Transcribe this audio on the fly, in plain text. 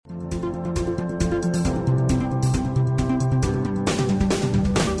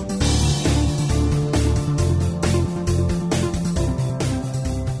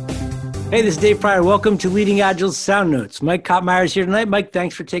Hey, this is Dave Pryor. Welcome to Leading Agile's Sound Notes. Mike Kottmeyer is here tonight. Mike,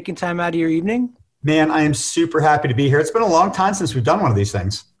 thanks for taking time out of your evening. Man, I am super happy to be here. It's been a long time since we've done one of these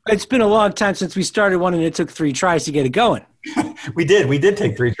things. It's been a long time since we started one, and it took 3 tries to get it going. We did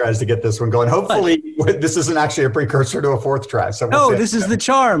take 3 tries to get this one going. Hopefully, this isn't actually a precursor to a 4th try. So this is the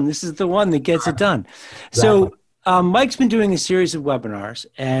charm. This is the one that gets it done. Exactly. So Mike's been doing a series of webinars,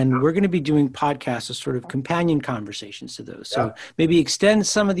 and we're going to be doing podcasts as sort of companion conversations to those. So maybe extend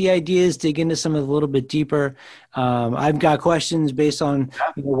some of the ideas, dig into some of it a little bit deeper. I've got questions based on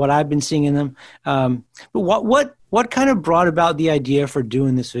what I've been seeing in them. But what kind of brought about the idea for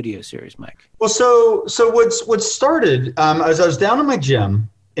doing this video series, Mike? Well, so what started as I was down in my gym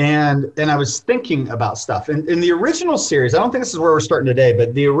and I was thinking about stuff. And in the original series, I don't think this is where we're starting today,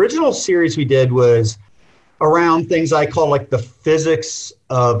 but the original series we did was around things I call like the physics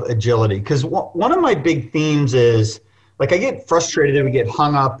of agility. Because one of my big themes is like I get frustrated and we get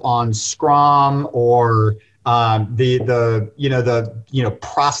hung up on Scrum or the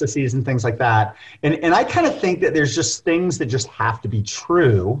processes and things like that. And I kind of think that there's just things that just have to be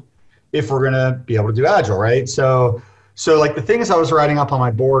true if we're going to be able to do Agile, right? So like the things I was writing up on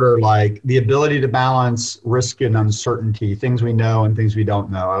my board are like the ability to balance risk and uncertainty, things we know and things we don't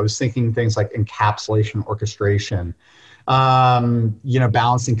know. I was thinking things like encapsulation, orchestration,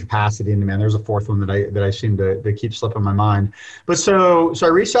 balancing capacity and demand. There's a 4th one that I seem to keep slipping my mind. But so I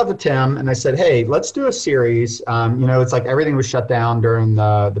reached out to Tim and I said, hey, let's do a series. It's like everything was shut down during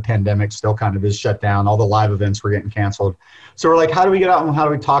the pandemic, still kind of is shut down. All the live events were getting canceled. So we're like, how do we get out and how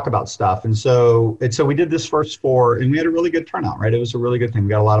do we talk about stuff? And so we did this first 4 and we had a really good turnout, right? It was a really good thing. We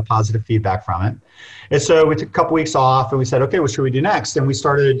got a lot of positive feedback from it. And so we took a couple weeks off and we said, okay, what should we do next? And we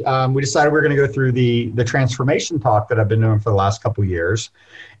decided we were going to go through the transformation talk that I've been doing for the last couple of years.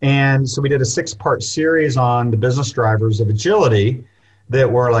 And so we did a 6-part series on the business drivers of agility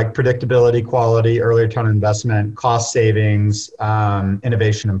that were like predictability, quality, early return on investment, cost savings,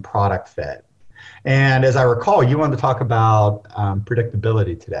 innovation, and product fit. And as I recall, you wanted to talk about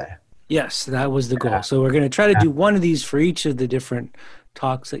predictability today. Yes, that was the goal. So we're going to try to do one of these for each of the different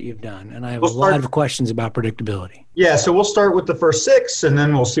talks that you've done. And I have a lot of questions about predictability. Yeah, so we'll start with the first 6 and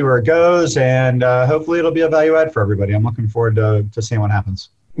then we'll see where it goes. And hopefully it'll be a value add for everybody. I'm looking forward to seeing what happens.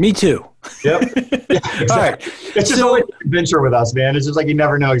 Me too. Yep. Yeah, exactly. All right. It's just always an adventure with us, man. It's just like you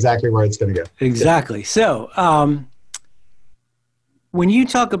never know exactly where it's going to go. Exactly. So when you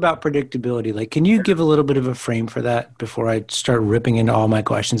talk about predictability, like, can you give a little bit of a frame for that before I start ripping into all my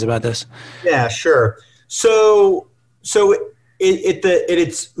questions about this? Yeah, sure. So at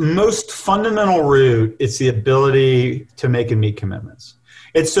its most fundamental root, it's the ability to make and meet commitments.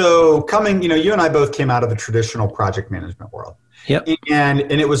 And so you and I both came out of the traditional project management world. Yep. And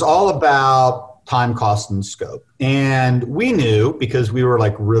it was all about time, cost, and scope. And we knew, because we were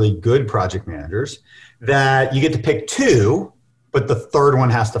like really good project managers, that you get to pick 2, but the 3rd one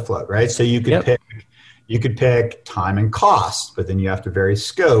has to float, right? So you could pick time and cost, but then you have to vary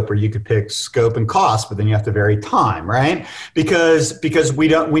scope, or you could pick scope and cost, but then you have to vary time, right? Because we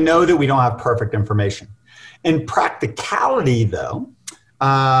know that we don't have perfect information. In practicality, though,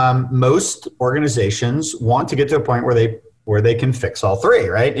 most organizations want to get to a point where they can fix all 3,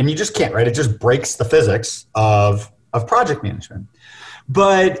 right? And you just can't, right? It just breaks the physics of project management.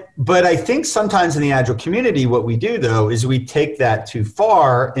 But I think sometimes in the Agile community, what we do, though, is we take that too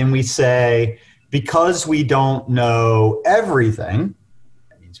far and we say, because we don't know everything,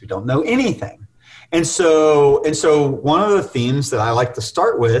 that means we don't know anything. And so one of the themes that I like to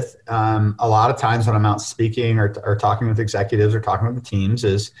start with a lot of times when I'm out speaking or talking with executives or talking with the teams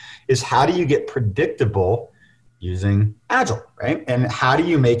is how do you get predictable using Agile, right? And how do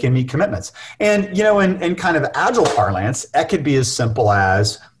you make and meet commitments? And, in kind of Agile parlance, it could be as simple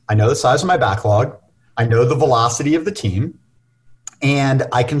as, I know the size of my backlog, I know the velocity of the team, and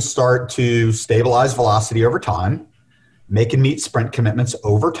I can start to stabilize velocity over time, make and meet sprint commitments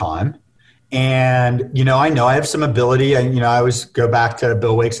over time. And, I know I have some ability, and, I always go back to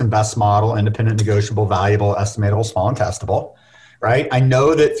Bill Wake's INVEST model, independent, negotiable, valuable, estimatable, small, and testable. Right? I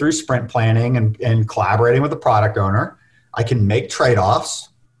know that through sprint planning and collaborating with the product owner, I can make trade-offs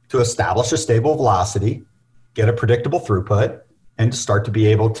to establish a stable velocity, get a predictable throughput, and start to be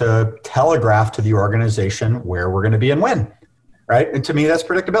able to telegraph to the organization where we're going to be and when. Right? And to me, that's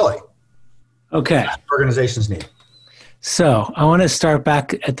predictability. Okay. That's what organizations need. So I want to start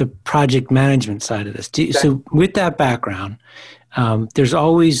back at the project management side of this. So with that background, there's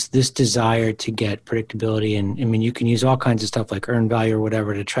always this desire to get predictability. And I mean, you can use all kinds of stuff like earned value or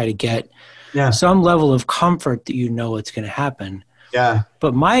whatever to try to get some level of comfort that you know what's going to happen. Yeah.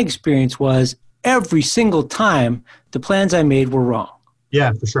 But my experience was every single time the plans I made were wrong.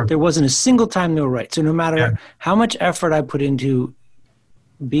 Yeah, for sure. There wasn't a single time they were right. So no matter how much effort I put into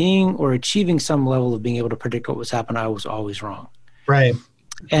being or achieving some level of being able to predict what was happening, I was always wrong. Right.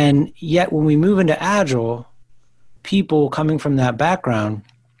 And yet when we move into Agile, people coming from that background,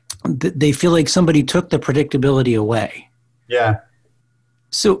 they feel like somebody took the predictability away. Yeah.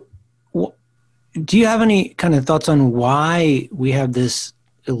 So do you have any kind of thoughts on why we have this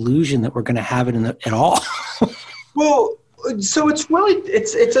illusion that we're going to have it at all? Well, so it's really,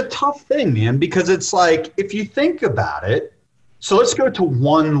 it's a tough thing, man, because it's like, if you think about it, so let's go to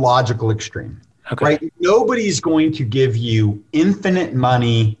one logical extreme, right? Nobody's going to give you infinite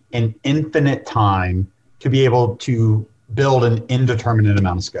money and infinite time to be able to build an indeterminate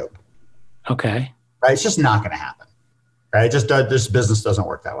amount of scope. Okay. Right? It's just not going to happen. Right? It just this business doesn't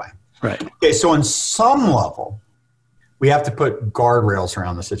work that way. Right. Okay. So on some level, we have to put guardrails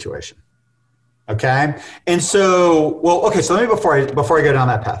around the situation. Okay. And so, well, okay. So let me, before I go down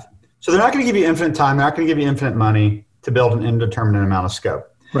that path. So they're not going to give you infinite time. They're not going to give you infinite money to build an indeterminate amount of scope.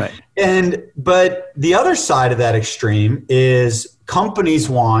 Right. But the other side of that extreme is companies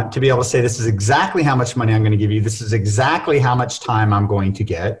want to be able to say, this is exactly how much money I'm going to give you. This is exactly how much time I'm going to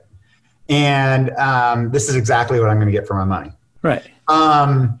get. And this is exactly what I'm going to get for my money. Right.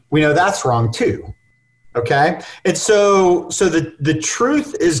 We know that's wrong too. Okay. And so the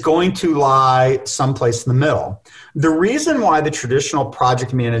truth is going to lie someplace in the middle. The reason why the traditional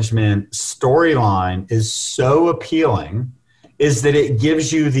project management storyline is so appealing is that it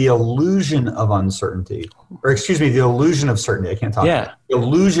gives you the illusion of uncertainty, or excuse me, the illusion of certainty. I can't talk about it. The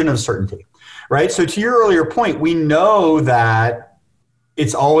illusion of certainty, right? So to your earlier point, we know that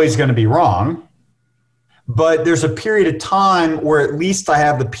it's always going to be wrong, but there's a period of time where at least I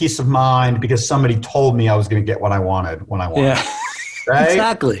have the peace of mind because somebody told me I was going to get what I wanted when I wanted. Yeah, right?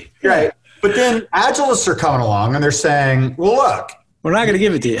 Exactly. Right. But then Agilists are coming along and they're saying, well, look, we're not going to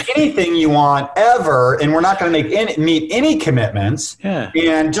give it to you. Anything you want ever, and we're not going to meet any commitments. Yeah.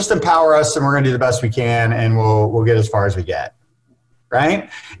 And just empower us, and we're going to do the best we can, and we'll get as far as we get. Right.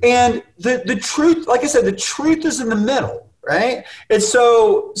 And the truth, like I said, the truth is in the middle. Right. And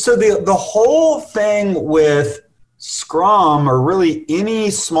so the whole thing with Scrum, or really any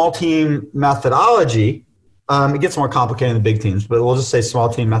small team methodology, it gets more complicated in the big teams, but we'll just say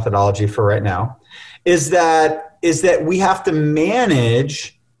small team methodology for right now, is that we have to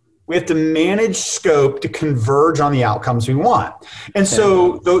manage scope to converge on the outcomes we want. And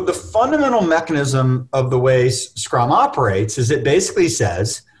so the fundamental mechanism of the way Scrum operates is it basically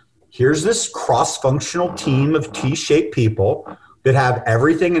says, here's this cross-functional team of T-shaped people that have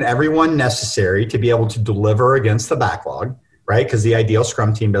everything and everyone necessary to be able to deliver against the backlog, right? Because the ideal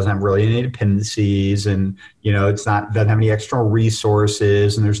Scrum team doesn't have really any dependencies, and doesn't have any external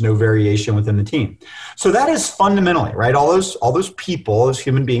resources, and there's no variation within the team. So that is fundamentally, right? All those people, those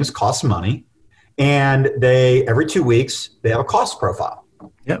human beings, cost money, and every 2 weeks they have a cost profile.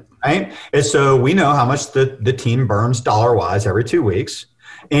 Yep. Right. And so we know how much the team burns dollar-wise every 2 weeks,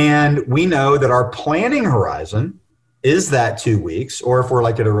 and we know that our planning horizon is that 2 weeks, or if we're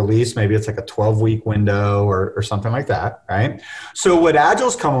like at a release, maybe it's like a 12-week window or something like that, right? So what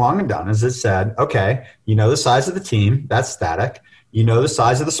Agile's come along and done is it said, okay, the size of the team, that's static. The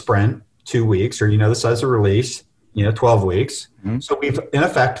size of the sprint, 2 weeks, or the size of release, 12 weeks. Mm-hmm. So we've, in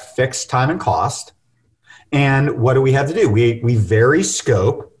effect, fixed time and cost. And what do we have to do? We vary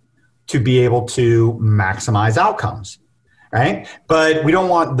scope to be able to maximize outcomes, right? But we don't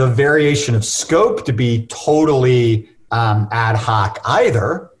want the variation of scope to be totally ad hoc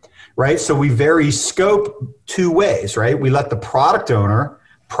either, right? So we vary scope 2 ways, right? We let the product owner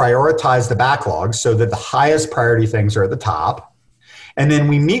prioritize the backlog so that the highest priority things are at the top. And then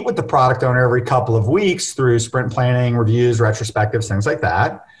we meet with the product owner every couple of weeks through sprint planning, reviews, retrospectives, things like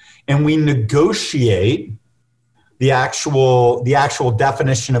that. And we negotiate the actual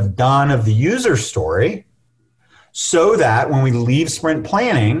definition of done of the user story, so that when we leave sprint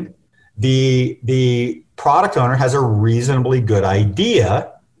planning, the product owner has a reasonably good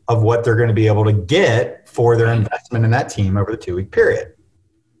idea of what they're going to be able to get for their investment in that team over the 2 week period.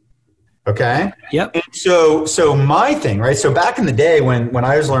 Okay. Yep. And so my thing, right? So back in the day when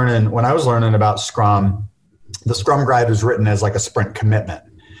I was learning about Scrum, the Scrum Guide was written as like a sprint commitment.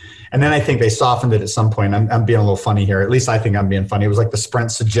 And then I think they softened it at some point. I'm being a little funny here. At least I think I'm being funny. It was like the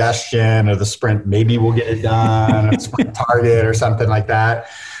sprint suggestion, or the sprint maybe we'll get it done, or sprint target, or something like that,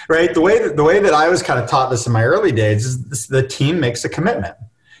 right? The way that I was kind of taught this in my early days is the team makes a commitment.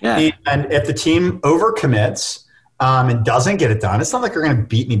 Yeah. And if the team overcommits and doesn't get it done, it's not like we're going to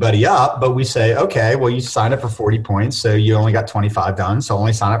beat anybody up, but we say, okay, well, you signed up for 40 points, so you only got 25 done, so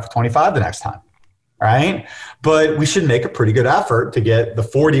only sign up for 25 the next time. right? But we should make a pretty good effort to get the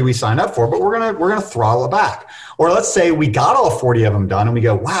 40 we signed up for, but we're gonna throttle it back. Or let's say we got all 40 of them done and we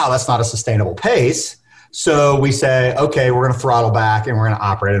go, wow, that's not a sustainable pace. So we say, okay, we're gonna throttle back and we're gonna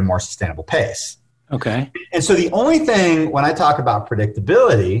operate at a more sustainable pace. Okay. And so the only thing when I talk about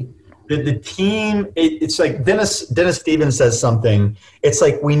predictability, the team, it's like Dennis Stevens says something. It's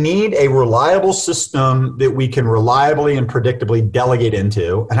like we need a reliable system that we can reliably and predictably delegate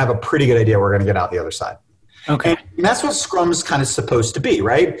into and have a pretty good idea we're going to get out the other side. Okay. And that's what Scrum's kind of supposed to be,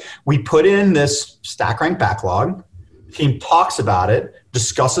 right? We put in this stack rank backlog. The team talks about it,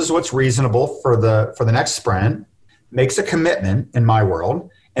 discusses what's reasonable for the next sprint, makes a commitment in my world,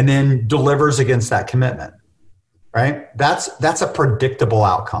 and then delivers against that commitment, right? That's a predictable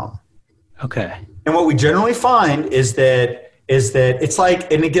outcome. Okay. And what we generally find is that it's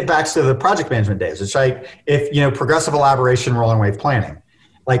like, and it get back to the project management days. It's like if, progressive elaboration, rolling wave planning,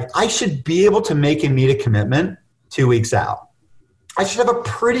 like I should be able to make and meet a commitment 2 weeks out. I should have a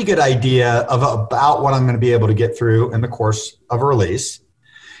pretty good idea of about what I'm going to be able to get through in the course of a release.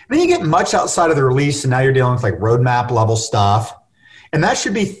 And then you get much outside of the release and now you're dealing with like roadmap level stuff. And that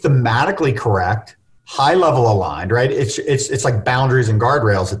should be thematically correct, high level aligned, right? It's like boundaries and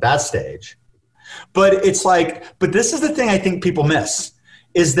guardrails at that stage. But but this is the thing I think people miss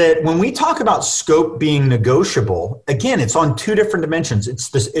is that when we talk about scope being negotiable, again, it's on two different dimensions. It's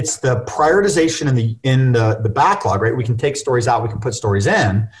the prioritization in the backlog, right? We can take stories out, we can put stories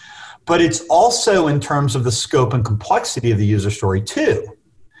in, but it's also in terms of the scope and complexity of the user story too.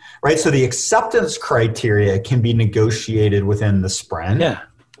 Right. So the acceptance criteria can be negotiated within the sprint. Yeah.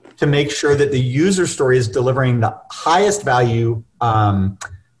 To make sure that the user story is delivering the highest value,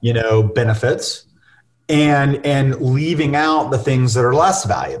 benefits and leaving out the things that are less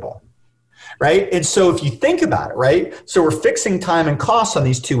valuable, right? And so if you think about it, right? So we're fixing time and costs on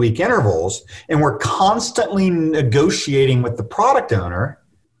these 2 week intervals, and we're constantly negotiating with the product owner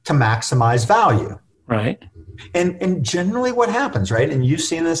to maximize value. Right. And generally what happens, right? And you've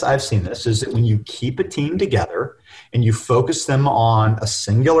seen this, I've seen this, is that when you keep a team together and you focus them on a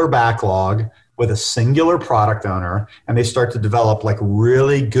singular backlog with a singular product owner, and they start to develop like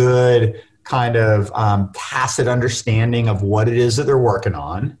really good kind of tacit understanding of what it is that they're working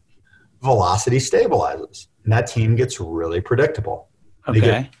on, velocity stabilizes. And that team gets really predictable. Okay. They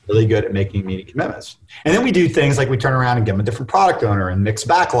get really good at making meeting commitments. And then we do things like we turn around and give them a different product owner and mix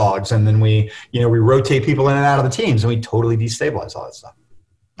backlogs. And then we rotate people in and out of the teams and we totally destabilize all that stuff.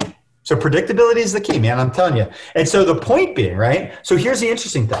 So predictability is the key, man. I'm telling you. And so the point being, right? So here's the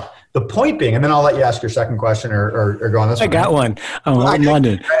interesting thing. The point being, and then I'll let you ask your second question or go on this one. I got one. I'm in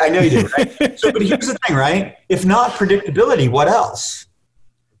London. I know you do, right? So, but here's the thing, right? If not predictability, what else?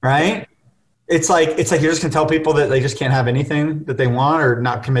 Right? It's like you're just gonna tell people that they just can't have anything that they want or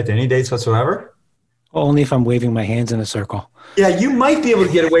not commit to any dates whatsoever. Only if I'm waving my hands in a circle. Yeah, you might be able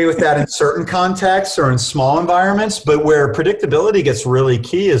to get away with that in certain contexts or in small environments, but where predictability gets really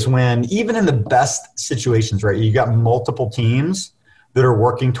key is when even in the best situations, right? You got multiple teams that are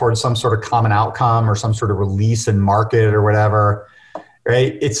working towards some sort of common outcome or some sort of release and market or whatever,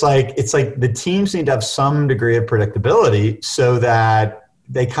 right? It's like the teams need to have some degree of predictability so that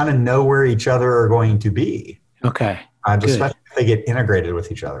they kind of know where each other are going to be. Okay. Especially if they get integrated with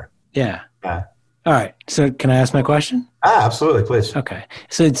each other. Yeah. All right. So can I ask my question? Absolutely, please. Okay.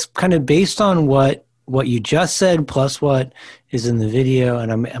 So it's kind of based on what you just said plus what is in the video,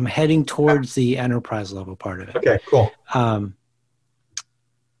 and I'm heading towards the enterprise level part of it. Okay, cool.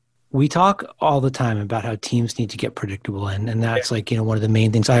 We talk all the time about how teams need to get predictable, and that's one of the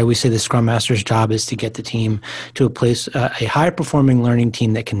main things. I always say the Scrum Master's job is to get the team to a place, a high-performing learning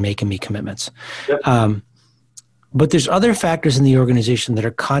team that can make and meet commitments. Yep. But there's other factors in the organization that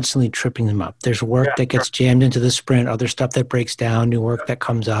are constantly tripping them up. There's work that gets jammed into the sprint, other stuff that breaks down, new work that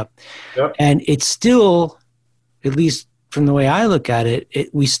comes up. Yep. And it's still, at least from the way I look at it,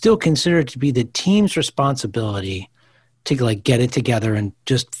 we still consider it to be the team's responsibility to get it together and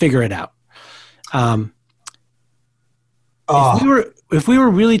just figure it out. If we were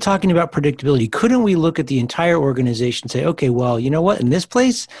really talking about predictability, couldn't we look at the entire organization and say, okay, well, you know what? In this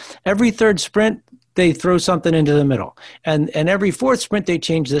place, every third sprint, they throw something into the middle, and every fourth sprint, they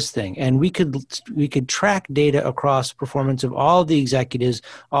change this thing. And we could track data across performance of all the executives,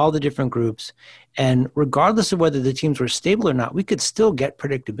 all the different groups. And regardless of whether the teams were stable or not, we could still get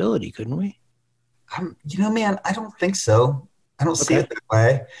predictability, couldn't we? Man, I don't think so. I don't see it that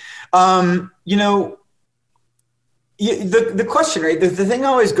way. The question, right? The thing I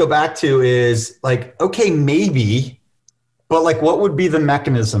always go back to is like, okay, maybe But like, what would be the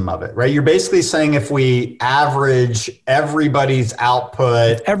mechanism of it, right? You're basically saying if we average everybody's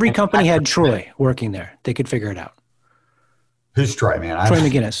output. If every company had Troy working there, they could figure it out. Who's Troy, man? Troy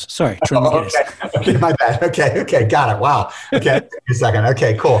McGinnis. Sorry, Troy McGinnis. Okay, my bad. Okay, got it. Wow. Okay, give me a second.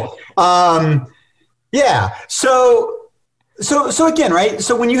 Okay, cool. Yeah. So again, right?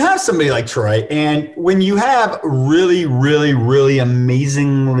 So when you have somebody like Troy, and when you have really, really, really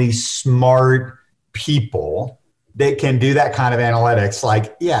amazingly smart people that can do that kind of analytics,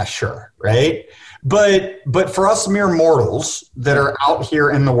 like, yeah, sure, right? But for us mere mortals that are out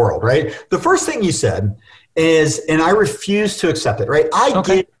here in the world, right? The first thing you said is, and I refuse to accept it, right?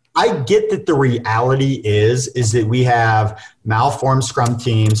 I get that the reality is that we have malformed Scrum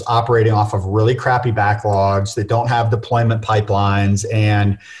teams operating off of really crappy backlogs that don't have deployment pipelines,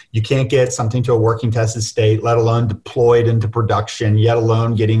 and you can't get something to a working tested state, let alone deployed into production, yet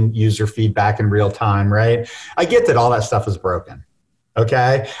alone getting user feedback in real time, right? I get that all that stuff is broken.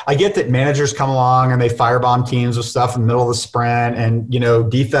 Okay. I get that managers come along and they firebomb teams with stuff in the middle of the sprint, and,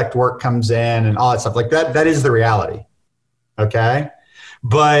 defect work comes in and all that stuff like that. That is the reality. Okay.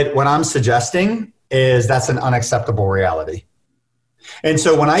 But what I'm suggesting is that's an unacceptable reality. And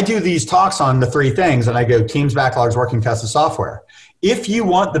so when I do these talks on the three things, and I go teams, backlogs, working tested software, if you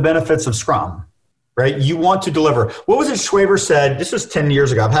want the benefits of Scrum, right? You want to deliver. What was it Schwaber said? This was 10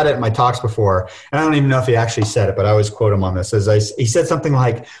 years ago. I've had it in my talks before, and I don't even know if he actually said it, but I always quote him on this. He said something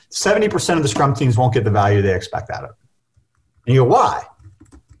like 70% of the Scrum teams won't get the value they expect out of it. And you go, why?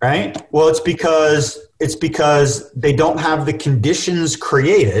 Right? Well, it's because they don't have the conditions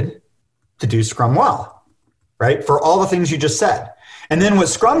created to do Scrum well, right? For all the things you just said. And then what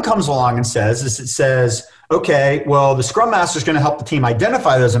Scrum comes along and says is it says, okay, well, the Scrum Master is going to help the team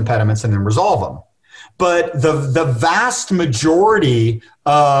identify those impediments and then resolve them. But the vast majority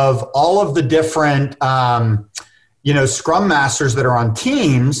of all of the different, Scrum Masters that are on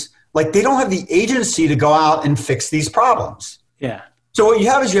teams, like, they don't have the agency to go out and fix these problems. Yeah. So what you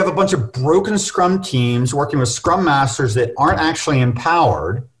have is you have a bunch of broken Scrum teams working with Scrum Masters that aren't actually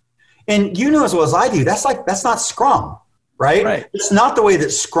empowered. And you know as well as I do, that's not Scrum, right? It's not the way that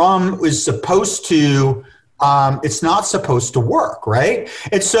Scrum is supposed to. It's not supposed to work, right?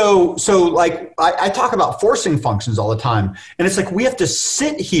 And so like I talk about forcing functions all the time, and it's like we have to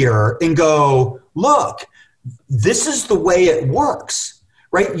sit here and go, look, this is the way it works,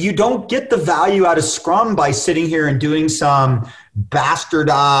 right? You don't get the value out of Scrum by sitting here and doing some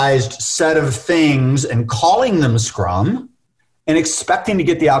bastardized set of things and calling them Scrum and expecting to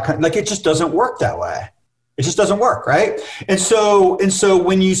get the outcome. Like, it just doesn't work that way. It just doesn't work, right? And so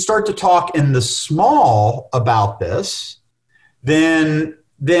when you start to talk in the small about this, then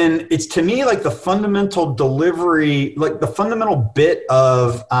it's, to me, like the fundamental delivery, like the fundamental bit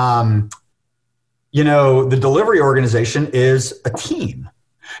of, the delivery organization is a team.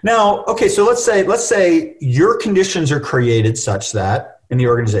 Now, okay, so let's say your conditions are created such that in the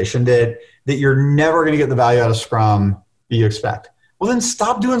organization that you're never going to get the value out of Scrum that you expect. Well, then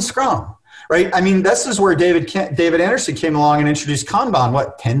stop doing Scrum. Right? I mean, this is where David Anderson came along and introduced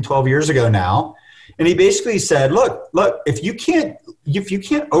Kanban, 10, 12 years ago now. And he basically said, look, if you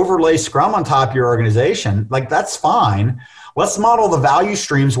can't overlay Scrum on top of your organization, like, that's fine. Let's model the value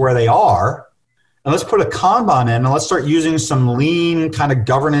streams where they are, and let's put a Kanban in, and let's start using some lean kind of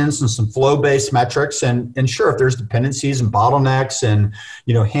governance and some flow-based metrics. And sure, if there's dependencies and bottlenecks and,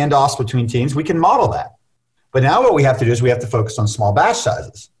 handoffs between teams, we can model that. But now what we have to do is we have to focus on small batch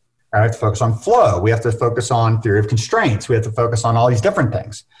sizes. We have to focus on flow. We have to focus on theory of constraints. We have to focus on all these different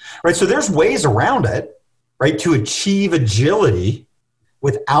things, right? So there's ways around it, right, to achieve agility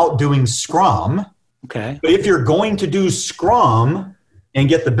without doing Scrum. Okay. But if you're going to do Scrum and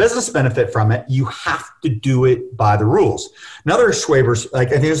get the business benefit from it, you have to do it by the rules. Another Schwaber's, I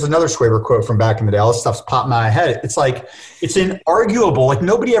think there's another Schwaber quote from back in the day. All this stuff's popping in my head. It's like, it's inarguable. Like,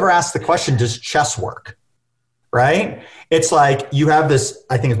 nobody ever asked the question, does chess work? Right? It's like you have this,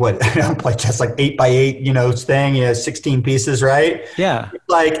 I think it's I don't play chess, like 8x8, thing, 16 pieces, right? Yeah.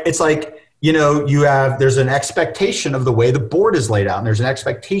 It's like, there's an expectation of the way the board is laid out, and there's an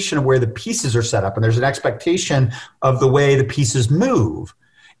expectation of where the pieces are set up, and there's an expectation of the way the pieces move.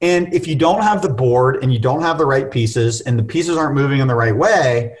 And if you don't have the board and you don't have the right pieces and the pieces aren't moving in the right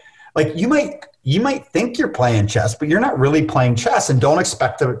way, like, you might think you're playing chess, but you're not really playing chess, and don't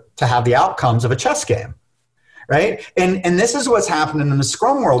expect to have the outcomes of a chess game. Right? And this is what's happening in the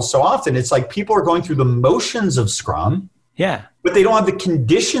Scrum world so often. It's like people are going through the motions of Scrum. Yeah. But they don't have the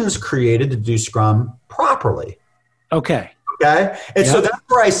conditions created to do Scrum properly. Okay. And so that's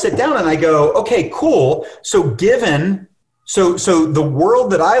where I sit down and I go, okay, cool. So given So the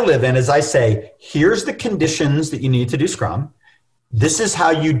world that I live in is I say, here's the conditions that you need to do Scrum. This is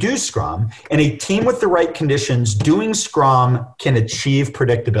how you do Scrum. And a team with the right conditions doing Scrum can achieve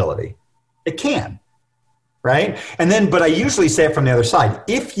predictability. It can, right? And then, but I usually say it from the other side.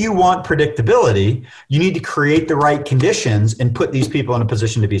 If you want predictability, you need to create the right conditions and put these people in a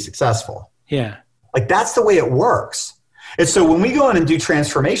position to be successful. Yeah. Like that's the way it works. And so when we go in and do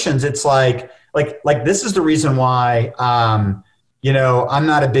transformations, it's like this is the reason why, I'm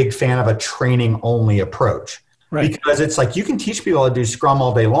not a big fan of a training only approach. Right. Because it's like you can teach people how to do Scrum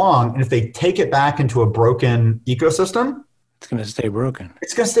all day long, and if they take it back into a broken ecosystem, it's going to stay broken.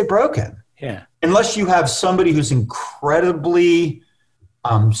 It's going to stay broken. Yeah. Unless you have somebody who's incredibly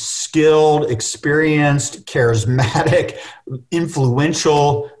skilled, experienced, charismatic,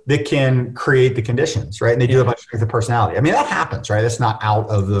 influential, that can create the conditions, right? And they do have a strength of personality. I mean, that happens, right? That's not out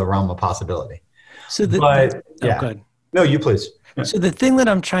of the realm of possibility. So, good. No, you please. So the thing that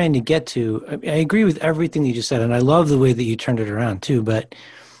I'm trying to get to, I agree with everything you just said, and I love the way that you turned it around too, but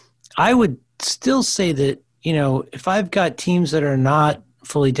I would still say that, if I've got teams that are not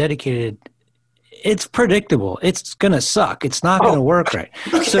fully dedicated, it's predictable. It's going to suck. It's not going to work right.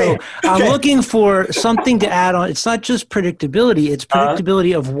 Okay. So I'm looking for something to add on. It's not just predictability. It's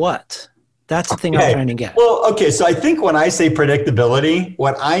predictability of what? That's the thing I'm trying to get. Well, okay. So I think when I say predictability,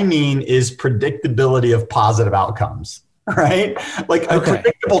 what I mean is predictability of positive outcomes. Right? Like a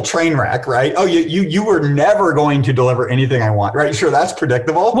predictable train wreck, right? Oh, you were never going to deliver anything I want, right? Sure, that's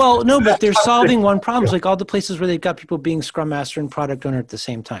predictable. Well, no, but they're solving one problem. It's like all the places where they've got people being Scrum Master and Product Owner at the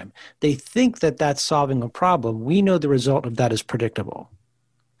same time. They think that that's solving a problem. We know the result of that is predictable.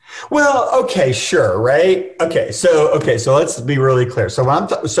 Well, okay, sure, right? Okay, so let's be really clear. So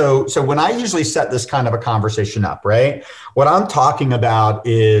when I usually set this kind of a conversation up, right? What I'm talking about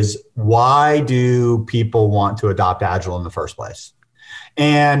is why do people want to adopt Agile in the first place?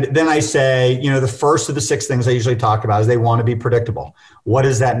 And then I say, the first of the 6 things I usually talk about is they want to be predictable. What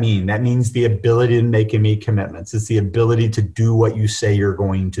does that mean? That means the ability to make and meet commitments. It's the ability to do what you say you're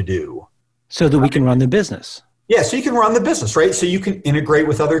going to do. So that we can run the business. Yeah, so you can run the business, right? So you can integrate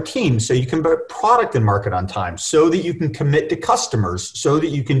with other teams, so you can put product and market on time, so that you can commit to customers, so that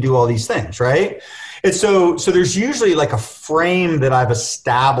you can do all these things, right? And so there's usually like a frame that I've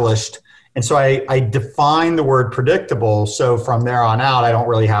established, and so I define the word predictable. So from there on out, I don't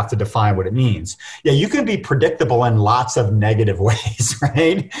really have to define what it means. Yeah, you can be predictable in lots of negative ways,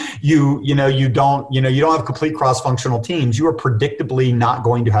 right? You don't have complete cross-functional teams. You are predictably not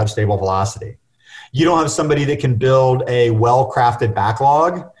going to have stable velocity. You don't have somebody that can build a well-crafted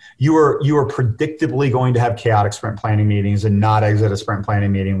backlog. You are predictably going to have chaotic sprint planning meetings and not exit a sprint planning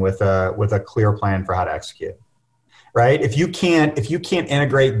meeting with a clear plan for how to execute. Right? If you can't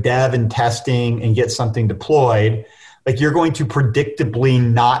integrate dev and testing and get something deployed, like you're going to predictably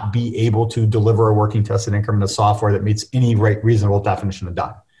not be able to deliver a working tested increment of software that meets any reasonable definition of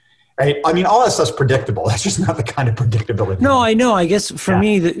done. Right? I mean, all that stuff's predictable. That's just not the kind of predictability. No, I know. I guess for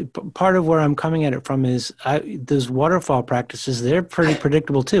me, part of where I'm coming at it from is those waterfall practices, they're pretty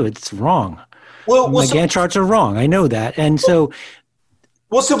predictable too. It's wrong. My Gantt charts are wrong. I know that. And so...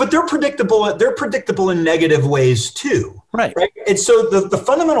 but they're predictable. They're predictable in negative ways too. Right. And so the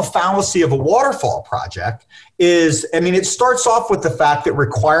fundamental fallacy of a waterfall project is, it starts off with the fact that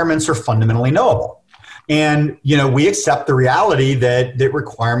requirements are fundamentally knowable. And, we accept the reality that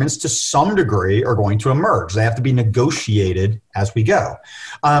requirements to some degree are going to emerge. They have to be negotiated as we go.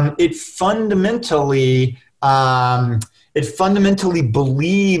 It fundamentally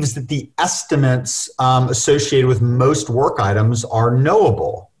believes that the estimates associated with most work items are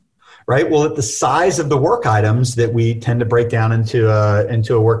knowable, right? Well, at the size of the work items that we tend to break down into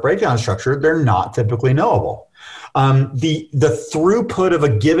a work breakdown structure, they're not typically knowable. The throughput of a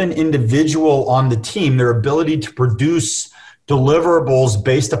given individual on the team, their ability to produce deliverables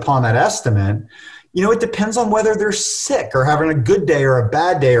based upon that estimate, it depends on whether they're sick or having a good day or a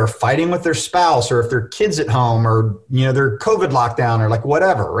bad day or fighting with their spouse or if their kids at home or, their COVID lockdown or like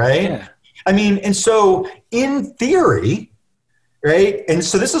whatever, right? Yeah. And so in theory, right? And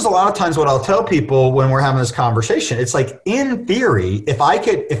so this is a lot of times what I'll tell people when we're having this conversation. It's like, in theory, if I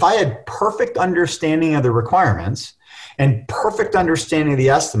had perfect understanding of the requirements and perfect understanding of the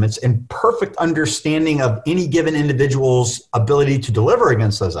estimates and perfect understanding of any given individual's ability to deliver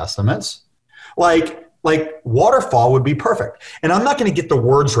against those estimates, like like waterfall would be perfect. And I'm not going to get the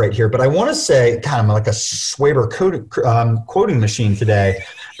words right here, but I want to say, God, I'm like a Swaber quoting machine today.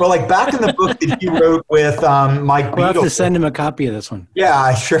 But like back in the book that he wrote with Mike Beadle. We'll have to send him a copy of this one.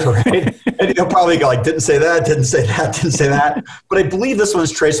 Yeah, sure, right? And he'll probably go like, didn't say that, didn't say that, didn't say that. But I believe this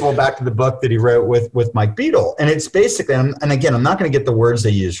one's traceable back to the book that he wrote with Mike Beadle. And it's basically, and again, I'm not going to get the words they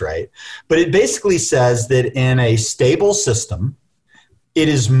use right, but it basically says that in a stable system, it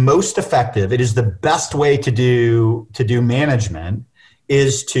is most effective. It is the best way to do management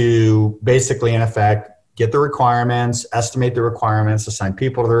is to basically, in effect, get the requirements, estimate the requirements, assign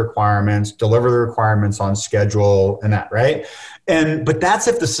people to the requirements, deliver the requirements on schedule, and that, right? But that's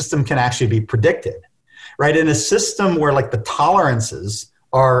if the system can actually be predicted, right? In a system where like the tolerances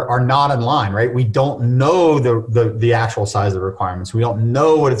are not in line, right? We don't know the actual size of the requirements. We don't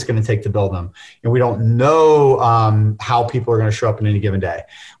know what it's going to take to build them. And we don't know how people are going to show up in any given day.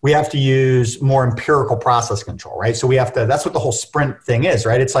 We have to use more empirical process control, right? So that's what the whole sprint thing is,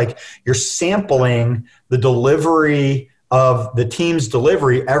 right? It's like you're sampling the delivery of the team's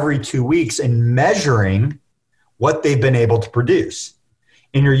delivery every 2 weeks and measuring what they've been able to produce.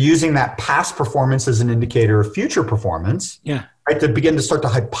 And you're using that past performance as an indicator of future performance. Yeah. Right, to begin to start to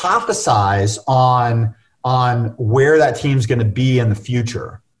hypothesize on where that team's going to be in the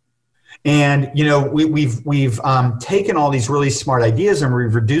future. And we've taken all these really smart ideas and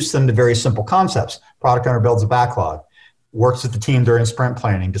we've reduced them to very simple concepts. Product owner builds a backlog, works with the team during sprint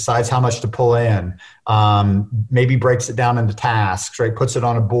planning, decides how much to pull in, maybe breaks it down into tasks, right? Puts it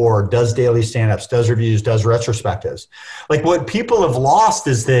on a board, does daily stand-ups, does reviews, does retrospectives. Like what people have lost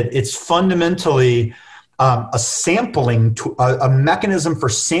is that it's fundamentally a mechanism for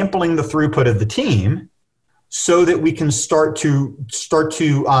sampling the throughput of the team so that we can start to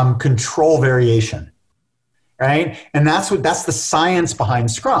control variation, right? And that's the science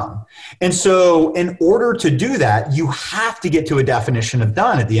behind Scrum. And so in order to do that, you have to get to a definition of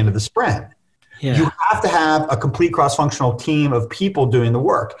done at the end of the sprint. Yeah. You have to have a complete cross-functional team of people doing the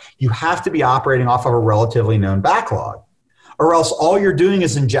work. You have to be operating off of a relatively known backlog. Or else all you're doing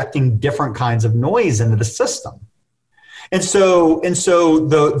is injecting different kinds of noise into the system. And so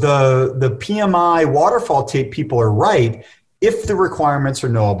the PMI waterfall tape people are right. If the requirements are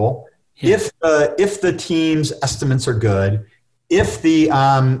knowable, if the team's estimates are good, if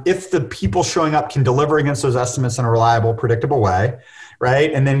the people showing up can deliver against those estimates in a reliable, predictable way,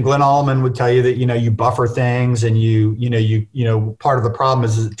 right? And then Glenn Allman would tell you that, you buffer things and you part of the problem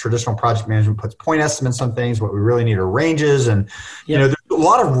is that traditional project management puts point estimates on things. What we really need are ranges. And, there's a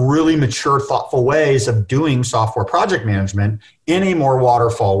lot of really mature, thoughtful ways of doing software project management in a more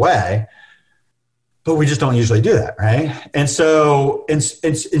waterfall way. But we just don't usually do that, right? And so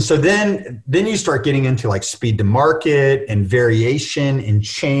then you start getting into like speed to market and variation and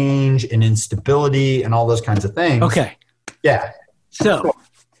change and instability and all those kinds of things. Okay. Yeah. So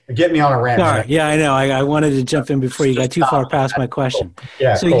get me on a rant. Sorry. Right? Yeah, I know. I wanted to jump in before you got too far past my question.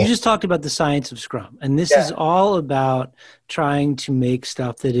 Yeah. So you just talked about the science of Scrum, and this is all about trying to make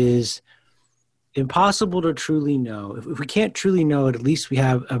stuff that is impossible to truly know. If we can't truly know it, at least we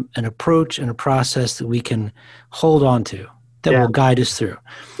have an approach and a process that we can hold on to that will guide us through.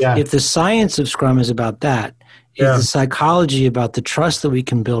 Yeah. If the science of Scrum is about that, it's the psychology about the trust that we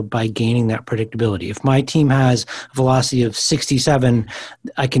can build by gaining that predictability. If my team has a velocity of 67,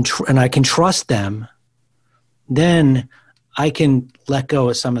 I can trust them, then I can let go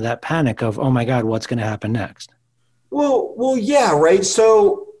of some of that panic of, oh my God, what's going to happen next? Well, yeah, right.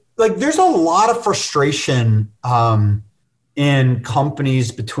 So like there's a lot of frustration in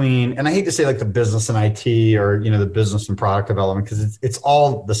companies between, and I hate to say like the business and IT or, the business and product development, because it's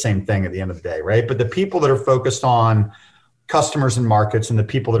all the same thing at the end of the day, right? But the people that are focused on customers and markets and the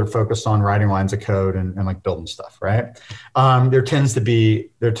people that are focused on writing lines of code and like building stuff, right? There tends to be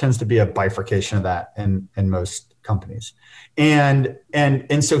a bifurcation of that in most companies. And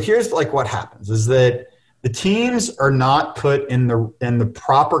so here's like what happens is that the teams are not put in the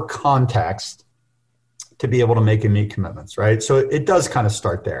proper context to be able to make and meet commitments, right? So it does kind of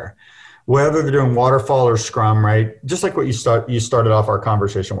start there. Whether they're doing waterfall or Scrum, right? Just like what you started off our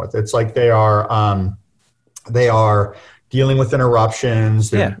conversation with. It's like they are dealing with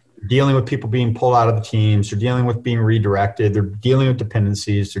interruptions. They're dealing with people being pulled out of the teams. They're dealing with being redirected. They're dealing with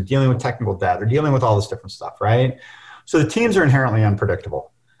dependencies. They're dealing with technical debt. They're dealing with all this different stuff, right? So the teams are inherently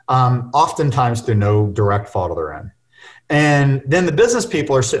unpredictable. Oftentimes through no direct fault of their own. And then the business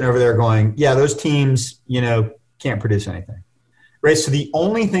people are sitting over there going, yeah, those teams, can't produce anything, right? So the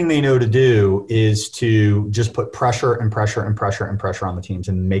only thing they know to do is to just put pressure and pressure and pressure and pressure on the teams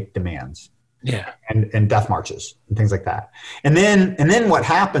and make demands. Yeah. and death marches and things like that. And then what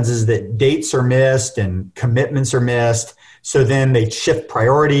happens is that dates are missed and commitments are missed. So then they shift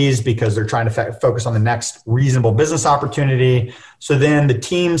priorities because they're trying to focus on the next reasonable business opportunity. So then the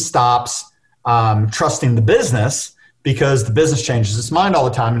team stops trusting the business because the business changes its mind all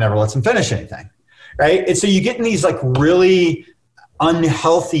the time and never lets them finish anything, right? And so you get in these like really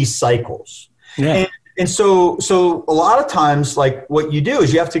unhealthy cycles. Yeah. And so a lot of times, like what you do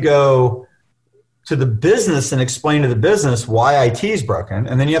is you have to go to the business and explain to the business why IT is broken.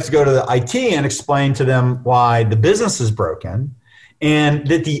 And then you have to go to the IT and explain to them why the business is broken. And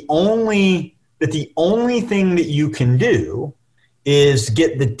that the only thing that you can do is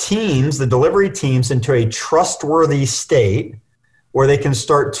get the teams, the delivery teams, into a trustworthy state where they can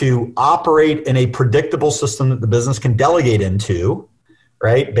start to operate in a predictable system that the business can delegate into,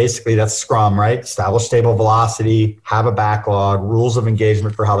 right? Basically, that's Scrum, right? Establish stable velocity, have a backlog, rules of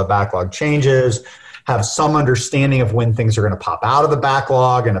engagement for how the backlog changes, have some understanding of when things are going to pop out of the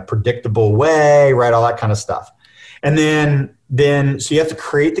backlog in a predictable way, right? All that kind of stuff. And then so you have to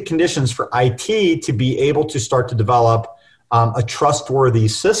create the conditions for IT to be able to start to develop a trustworthy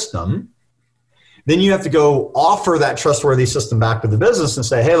system. Then you have to go offer that trustworthy system back to the business and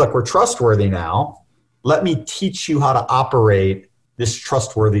say, hey, look, we're trustworthy now. Let me teach you how to operate this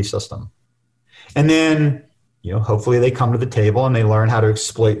trustworthy system. And then, hopefully they come to the table and they learn how to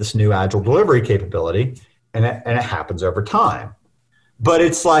exploit this new agile delivery capability, and it happens over time. But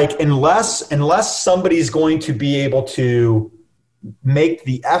it's like, unless somebody's going to be able to make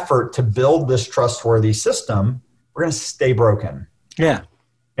the effort to build this trustworthy system, we're going to stay broken. Yeah.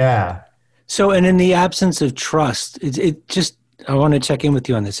 Yeah. So, and in the absence of trust, I want to check in with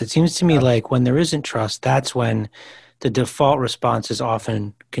you on this. It seems to me like when there isn't trust, that's when the default response is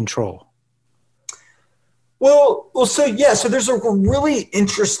often control. So there's a really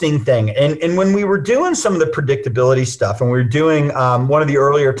interesting thing. And when we were doing some of the predictability stuff and we were doing, one of the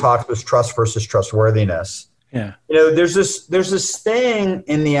earlier talks was trust versus trustworthiness. Yeah. There's this thing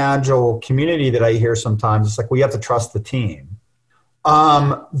in the Agile community that I hear sometimes. It's like, we have to trust the team.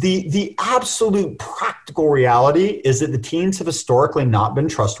 The absolute practical reality is that the teams have historically not been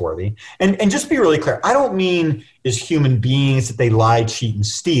trustworthy. And just be really clear, I don't mean as human beings that they lie, cheat, and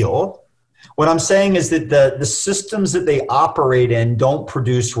steal. What I'm saying is that the systems that they operate in don't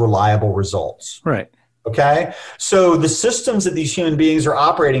produce reliable results. Right. Okay? So the systems that these human beings are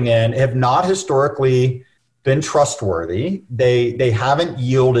operating in have not historically been trustworthy. They haven't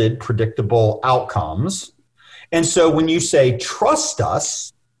yielded predictable outcomes. And so when you say trust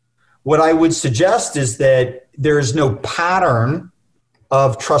us, what I would suggest is that there is no pattern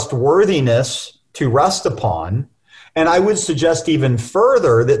of trustworthiness to rest upon. And I would suggest even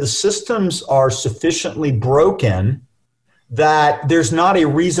further that the systems are sufficiently broken that there's not a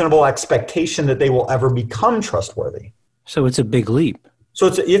reasonable expectation that they will ever become trustworthy. So it's a big leap. So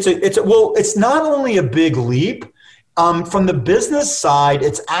it's not only a big leap. From the business side,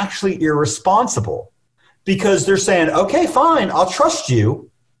 it's actually irresponsible because they're saying, okay, fine, I'll trust you.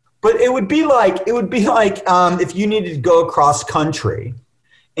 But it would be like if you needed to go across country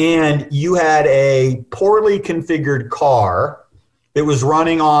and you had a poorly configured car that was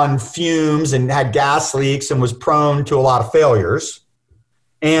running on fumes and had gas leaks and was prone to a lot of failures.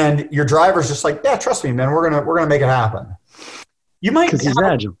 And your driver's just like, yeah, trust me, man, we're gonna make it happen. You might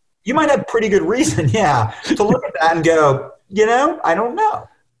have pretty good reason, to look at that and go, I don't know,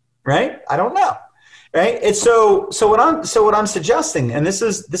 right? I don't know, right? And so what I'm suggesting, and this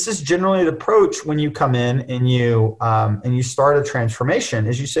is generally the approach when you come in and you start a transformation,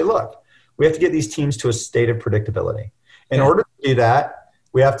 is you say, look, we have to get these teams to a state of predictability. In order to do that,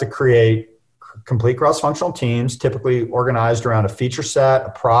 we have to create complete cross-functional teams, typically organized around a feature set, a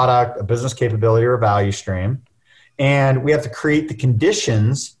product, a business capability, or a value stream. And we have to create the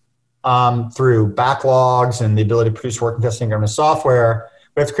conditions through backlogs and the ability to produce working, testing, and governance software.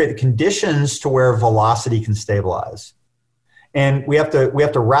 We have to create the conditions to where velocity can stabilize. And we have to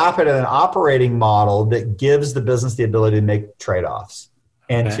wrap it in an operating model that gives the business the ability to make trade-offs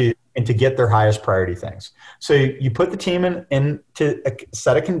and to get their highest priority things. So you put the team into a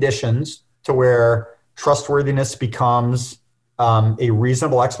set of conditions to where trustworthiness becomes a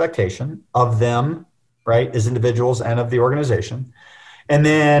reasonable expectation of them, right, as individuals and of the organization. And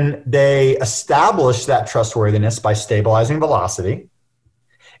then they establish that trustworthiness by stabilizing velocity.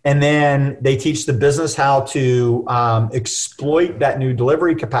 And then they teach the business how to exploit that new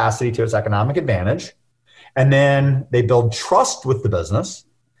delivery capacity to its economic advantage. And then they build trust with the business.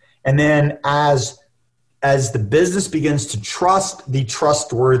 And then as the business begins to trust the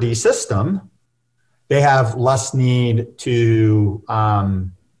trustworthy system, they have less need to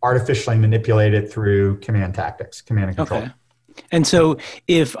artificially manipulate it through command tactics, command and control. Okay. And so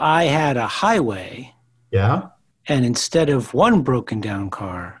if I had a highway, Yeah. and instead of one broken down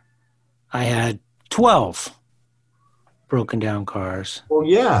car, I had 12 broken down cars, Well,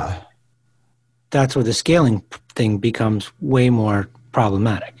 yeah. that's where the scaling thing becomes way more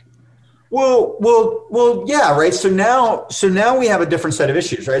problematic. Well, yeah, right. So now we have a different set of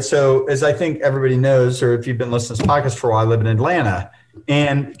issues, right? So as I think everybody knows, or if you've been listening to this podcast for a while, I live in Atlanta,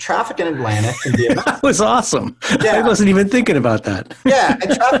 and traffic in Atlanta can be a mess. That was awesome. Yeah. I wasn't even thinking about that. Yeah,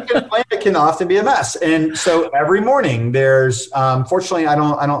 and traffic in Atlanta can often be a mess. And so every morning there's, fortunately, I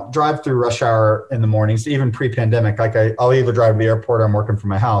don't drive through rush hour in the mornings, even pre-pandemic. Like I'll either drive to the airport or I'm working from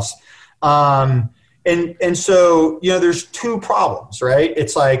my house. And so, there's two problems, right?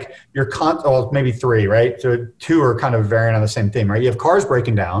 It's like maybe three, right? So two are kind of varying on the same theme, right? You have cars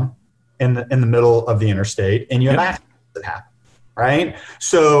breaking down in the middle of the interstate, and you have accidents that happen, right?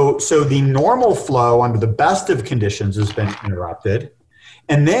 So the normal flow under the best of conditions has been interrupted.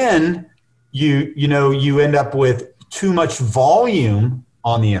 And then you end up with too much volume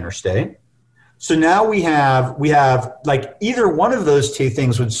on the interstate. So now we have like either one of those two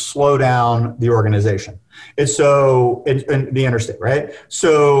things would slow down the organization. It's in the interstate, right?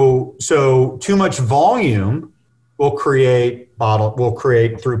 So too much volume will create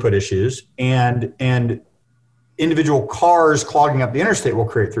throughput issues, and individual cars clogging up the interstate will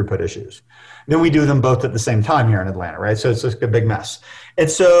create throughput issues. Then we do them both at the same time here in Atlanta, right? So it's just a big mess. And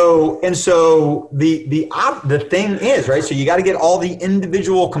so the thing is, right? So you got to get all the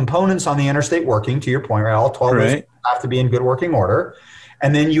individual components on the interstate working, to your point, right? All 12 of those have to be in good working order.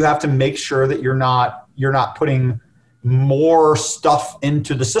 And then you have to make sure that you're not putting more stuff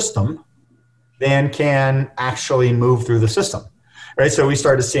into the system than can actually move through the system, right? So we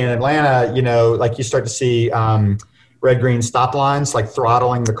started to see in Atlanta, like you start to see red, green stop lines, like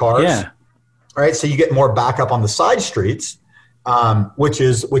throttling the cars. Yeah. Right. So you get more backup on the side streets, which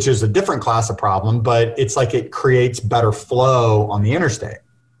is a different class of problem, but it's like it creates better flow on the interstate.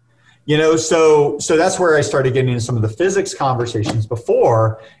 So that's where I started getting into some of the physics conversations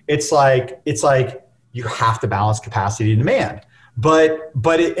before. It's like you have to balance capacity and demand. But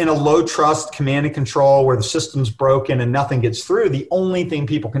in a low trust command and control where the system's broken and nothing gets through, the only thing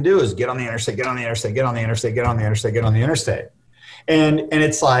people can do is get on the interstate, get on the interstate, get on the interstate, get on the interstate, get on the interstate. And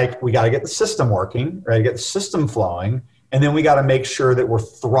it's like, we got to get the system working, right? Get the system flowing. And then we got to make sure that we're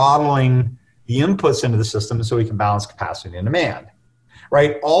throttling the inputs into the system so we can balance capacity and demand,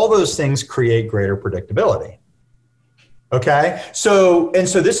 right? All those things create greater predictability. Okay. So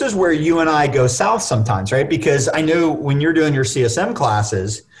this is where you and I go south sometimes, right? Because I know when you're doing your CSM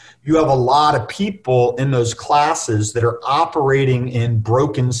classes, you have a lot of people in those classes that are operating in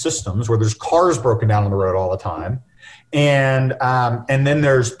broken systems where there's cars broken down on the road all the time. And then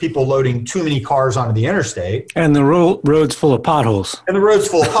there's people loading too many cars onto the interstate. And the road's full of potholes.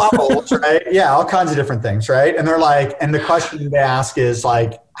 Right? Yeah, all kinds of different things, right? And they're like, and the question they ask is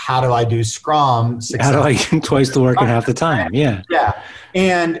like, how do I do Scrum? How do I get twice the work in half the time? Yeah. Yeah.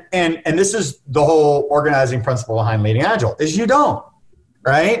 And this is the whole organizing principle behind Leading Agile is you don't.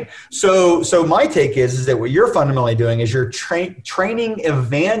 Right. So my take is that what you're fundamentally doing is you're training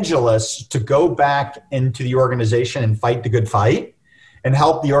evangelists to go back into the organization and fight the good fight and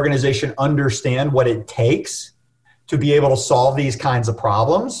help the organization understand what it takes to be able to solve these kinds of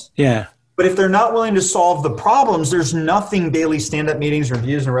problems. Yeah. But if they're not willing to solve the problems, there's nothing daily stand-up meetings,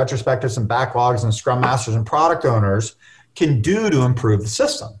 reviews, and retrospectives and backlogs and Scrum Masters and product owners can do to improve the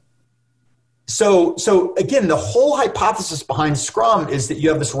system. So again, the whole hypothesis behind Scrum is that you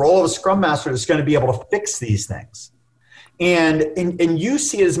have this role of a Scrum Master that's going to be able to fix these things. And you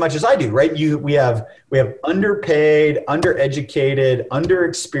see it as much as I do, right? We have underpaid, undereducated,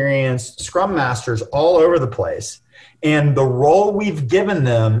 underexperienced Scrum Masters all over the place. And the role we've given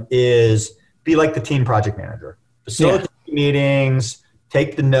them is be like the team project manager, facilitate meetings,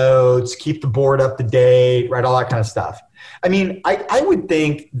 take the notes, keep the board up to date, right? All that kind of stuff. I mean, I would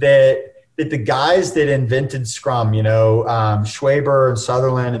think that the guys that invented Scrum, Schwaber and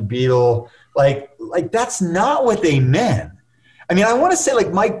Sutherland and Beadle, like that's not what they meant. I mean, I want to say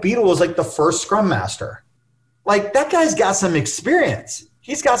like Mike Beadle was like the first Scrum Master. Like that guy's got some experience.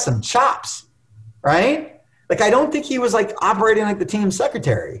 He's got some chops, right? Like I don't think he was like operating like the team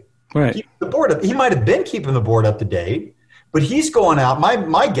secretary. Right. Keeping the board up. He might have been keeping the board up to date. But he's going out,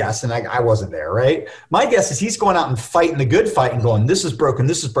 my guess, and I wasn't there, right? My guess is he's going out and fighting the good fight and going, this is broken,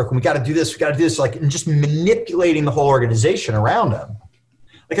 we got to do this, like, and just manipulating the whole organization around him.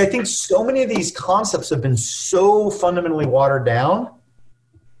 Like, I think so many of these concepts have been so fundamentally watered down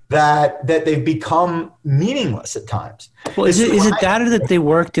that they've become meaningless at times. Well, is it that they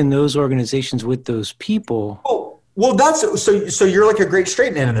worked in those organizations with those people? Well, that's so you're like a great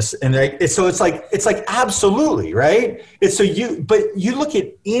straight man in this, and so it's like absolutely right. But you look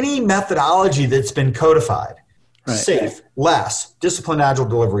at any methodology that's been codified, right. SAFe, LeSS, Disciplined Agile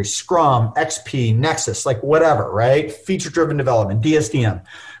Delivery, Scrum, XP, Nexus, like whatever, right? Feature-driven development, DSDM,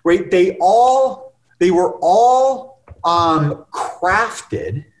 right? They were all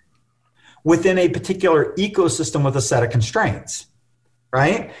crafted within a particular ecosystem with a set of constraints,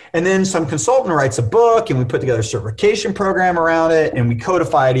 right? And then some consultant writes a book and we put together a certification program around it and we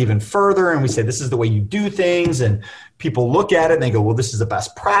codify it even further and we say, this is the way you do things. And people look at it and they go, well, this is the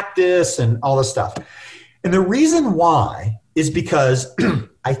best practice and all this stuff. And the reason why is because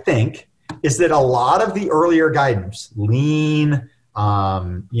I think is that a lot of the earlier guidance, lean,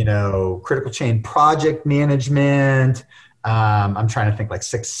 critical chain project management, I'm trying to think like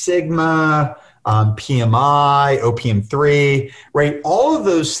Six Sigma, PMI, OPM3, right? All of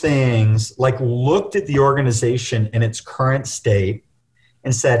those things like looked at the organization in its current state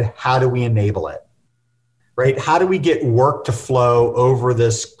and said, how do we enable it, right? How do we get work to flow over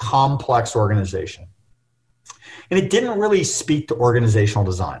this complex organization? And it didn't really speak to organizational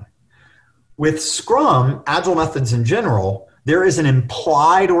design. With Scrum, Agile methods in general, there is an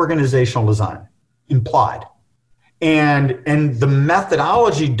implied organizational design, implied. And the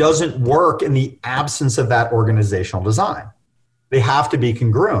methodology doesn't work in the absence of that organizational design. They have to be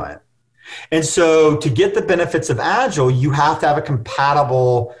congruent. And so to get the benefits of Agile, you have to have a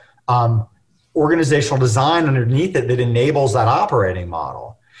compatible organizational design underneath it that enables that operating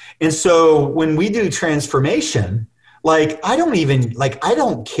model. And so when we do transformation, I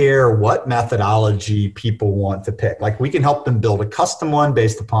don't care what methodology people want to pick. Like we can help them build a custom one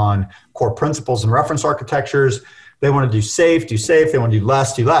based upon core principles and reference architectures. They want to do SAFe. They want to do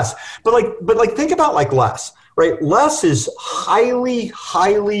LeSS. But think about like LeSS, right? LeSS is highly,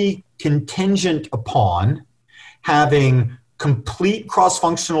 highly contingent upon having complete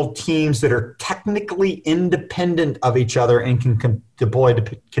cross-functional teams that are technically independent of each other and can deploy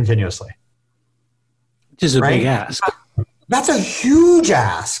continuously. Which is a big ask. That's a huge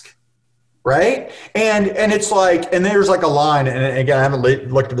ask. Right. And it's like, and there's like a line, and again, I haven't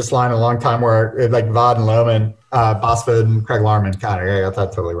looked at this line in a long time where like Vod and Lohman, Bosford and Craig Larman, God, I got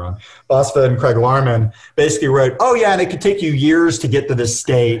that totally wrong. Bosford and Craig Larman basically wrote, oh yeah, and it could take you years to get to this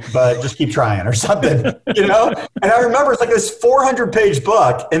state, but just keep trying or something, And I remember it's like this 400-page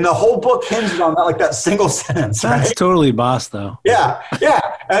book and the whole book hinges on that, like that single sentence. That's right? totally Boss though. Yeah.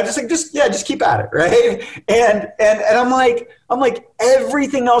 And I'm just like, just keep at it. Right. And I'm like,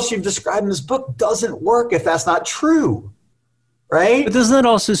 everything else you've described in this book doesn't work if that's not true. Right. But doesn't that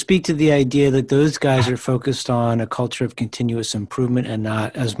also speak to the idea that those guys are focused on a culture of continuous improvement and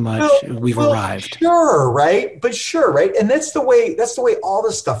not as much we've arrived? Sure. Right. And that's the way all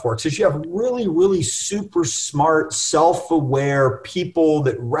this stuff works is you have really, really super smart, self-aware people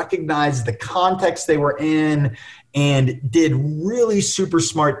that recognize the context they were in and did really super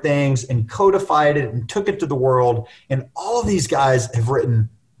smart things and codified it and took it to the world. And all of these guys have written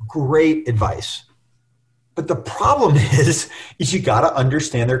great advice. But the problem is you got to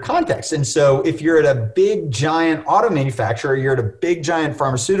understand their context. And so if you're at a big, giant auto manufacturer, you're at a big, giant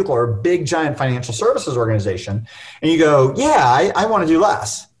pharmaceutical or a big, giant financial services organization, and you go, yeah, I want to do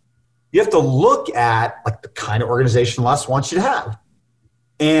LeSS. You have to look at like the kind of organization LeSS wants you to have.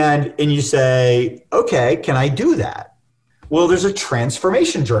 And you say, okay, can I do that? Well, there's a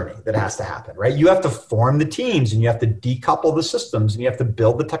transformation journey that has to happen, right? You have to form the teams and you have to decouple the systems and you have to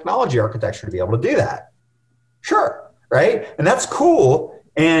build the technology architecture to be able to do that. Sure, right? And that's cool.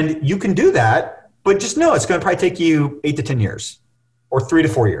 And you can do that, but just know it's going to probably take you 8 to 10 years or 3 to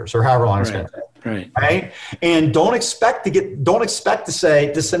 4 years or however long it's going to take. Right. And don't expect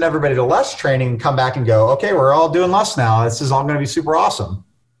to send everybody to LeSS training and come back and go, okay, we're all doing LeSS now. This is all going to be super awesome.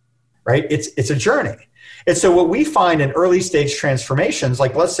 Right. It's a journey. And so what we find in early stage transformations,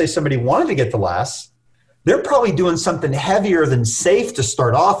 like let's say somebody wanted to get to LeSS, they're probably doing something heavier than SAFe to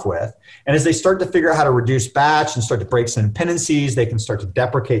start off with. And as they start to figure out how to reduce batch and start to break some dependencies, they can start to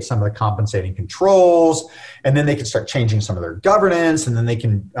deprecate some of the compensating controls, and then they can start changing some of their governance, and then they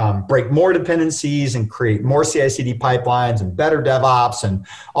can break more dependencies and create more CI/CD pipelines and better DevOps and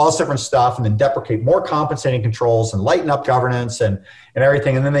all this different stuff, and then deprecate more compensating controls and lighten up governance and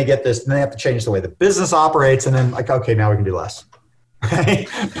everything. And then they get this, and they have to change the way the business operates, and then like, okay, now we can do LeSS. Right?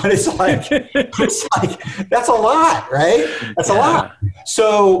 But it's like that's a lot, right? That's a lot.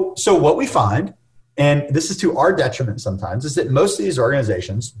 So what we find, and this is to our detriment sometimes, is that most of these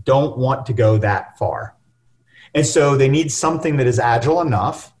organizations don't want to go that far. And so they need something that is agile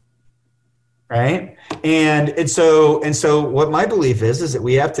enough right? And so what my belief is that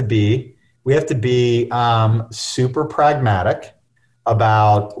we have to be super pragmatic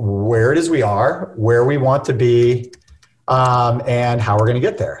about where it is we are, where we want to be, and how we're going to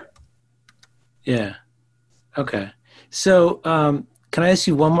get there. Yeah. Okay. So, can I ask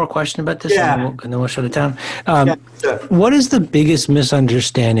you one more question about this? Yeah. And then we'll shut it down. What is the biggest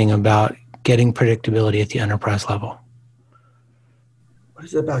misunderstanding about getting predictability at the enterprise level? What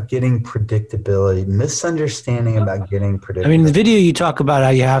is it about getting predictability? Misunderstanding about getting predictability. I mean, in the video you talk about how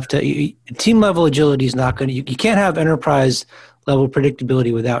you have to team level agility is not going to. You can't have enterprise level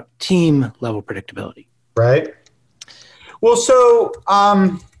predictability without team level predictability. Right. Well, so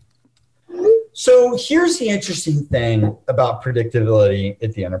here's the interesting thing about predictability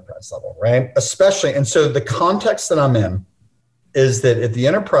at the enterprise level, right? Especially, and so the context that I'm in is that at the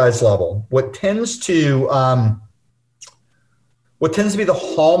enterprise level, what tends to be the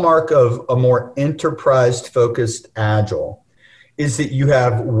hallmark of a more enterprise-focused agile is that you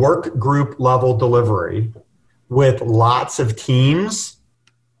have work group level delivery with lots of teams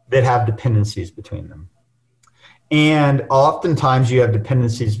that have dependencies between them. And oftentimes you have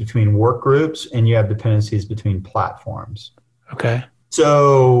dependencies between work groups and you have dependencies between platforms. Okay.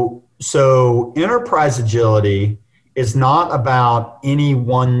 So enterprise agility is not about any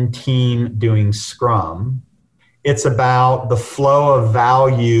one team doing Scrum. It's about the flow of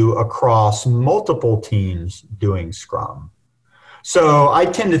value across multiple teams doing Scrum. So I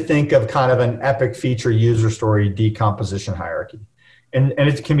tend to think of kind of an epic feature user story decomposition hierarchy. And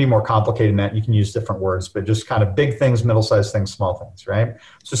it can be more complicated than that. You can use different words, but just kind of big things, middle-sized things, small things, right?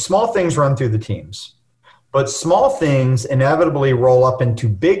 So small things run through the teams. But small things inevitably roll up into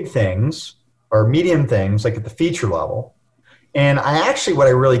big things or medium things, like at the feature level. And what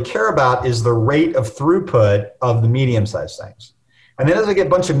I really care about is the rate of throughput of the medium-sized things. And then as I get a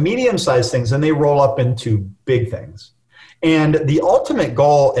bunch of medium-sized things, then they roll up into big things. And the ultimate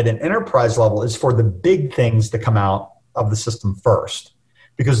goal at an enterprise level is for the big things to come out of the system first,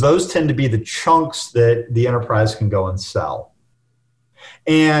 because those tend to be the chunks that the enterprise can go and sell.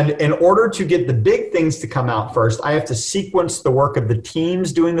 And in order to get the big things to come out first, I have to sequence the work of the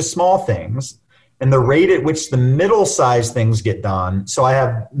teams doing the small things and the rate at which the middle-sized things get done. So I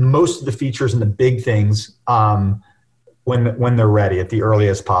have most of the features and the big things when they're ready at the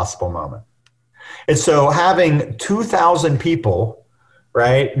earliest possible moment. And so having 2,000 people,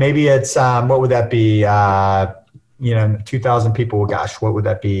 right? Maybe it's, what would that be? 2,000 people, gosh, what would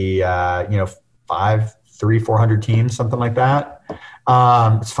that be? 400 teams, something like that.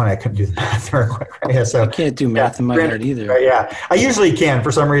 It's funny, I couldn't do the math very quick. Right? Yeah, so I can't do math in my head either. Right, yeah, I usually can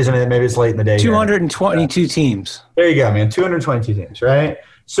for some reason. Maybe it's late in the day. 222 teams. There you go, man. 222 teams, right?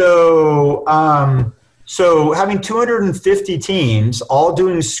 So, so having 250 teams all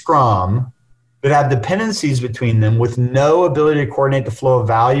doing Scrum that have dependencies between them with no ability to coordinate the flow of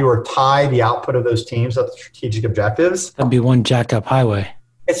value or tie the output of those teams up to strategic objectives. That'd be one jacked up highway.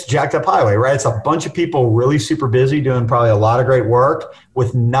 It's jacked up highway, right? It's a bunch of people really super busy doing probably a lot of great work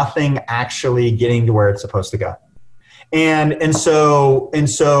with nothing actually getting to where it's supposed to go. And so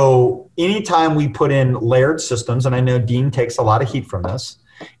anytime we put in layered systems, and I know Dean takes a lot of heat from this,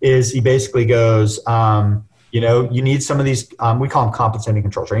 is he basically goes, you need some of these, we call them compensating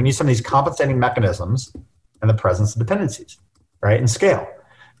controls, right? You need some of these compensating mechanisms in the presence of dependencies, right? And scale.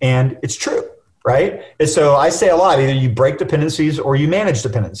 And it's true, right? And so I say a lot, either you break dependencies or you manage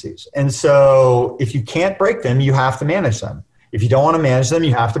dependencies. And so if you can't break them, you have to manage them. If you don't want to manage them,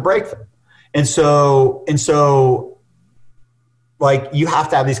 you have to break them. And so like you have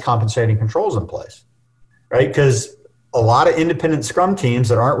to have these compensating controls in place, right? Because a lot of independent Scrum teams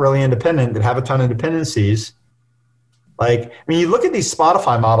that aren't really independent, that have a ton of dependencies, you look at these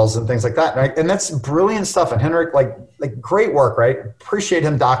Spotify models and things like that, right? And that's brilliant stuff. And Henrik, like great work, right? Appreciate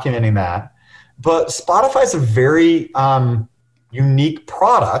him documenting that. But Spotify is a very unique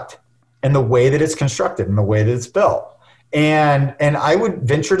product in the way that it's constructed and the way that it's built. And I would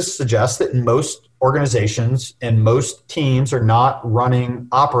venture to suggest that most organizations and most teams are not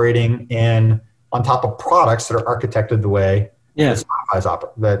operating on top of products that are architected the way that Spotify's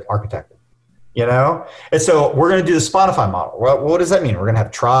architected. And so we're going to do the Spotify model. Well, what does that mean? We're going to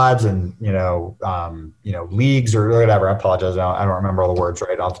have tribes and leagues or whatever. I apologize, I don't remember all the words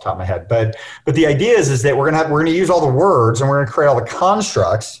right off the top of my head. But the idea is that we're going to use all the words and we're going to create all the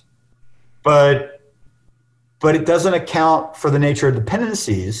constructs, but it doesn't account for the nature of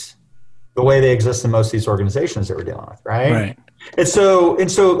dependencies the way they exist in most of these organizations that we're dealing with, right? Right. And so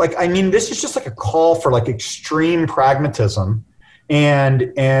this is just like a call for like extreme pragmatism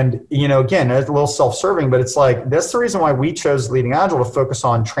And you know, again, it's a little self-serving, but it's like, that's the reason why we chose Leading Agile to focus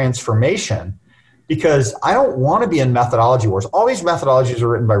on transformation, because I don't want to be in methodology wars. All these methodologies are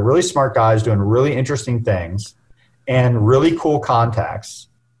written by really smart guys doing really interesting things and really cool contexts.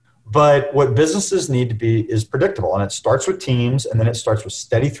 But what businesses need to be is predictable. And it starts with teams, and then it starts with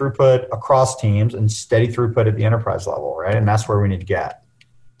steady throughput across teams and steady throughput at the enterprise level, right? And that's where we need to get.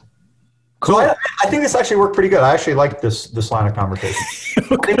 Cool. So I think this actually worked pretty good. I actually like this line of conversation.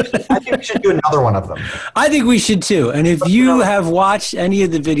 I think we should do another one of them. I think we should too. And if you have watched any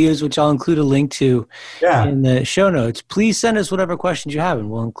of the videos, which I'll include a link to in the show notes, please send us whatever questions you have,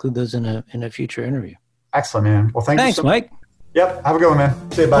 and we'll include those in a future interview. Excellent, man. Well, thanks, Mike. Yep. Have a good one,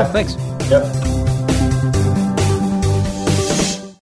 man. See you. Bye. Thanks. Yep.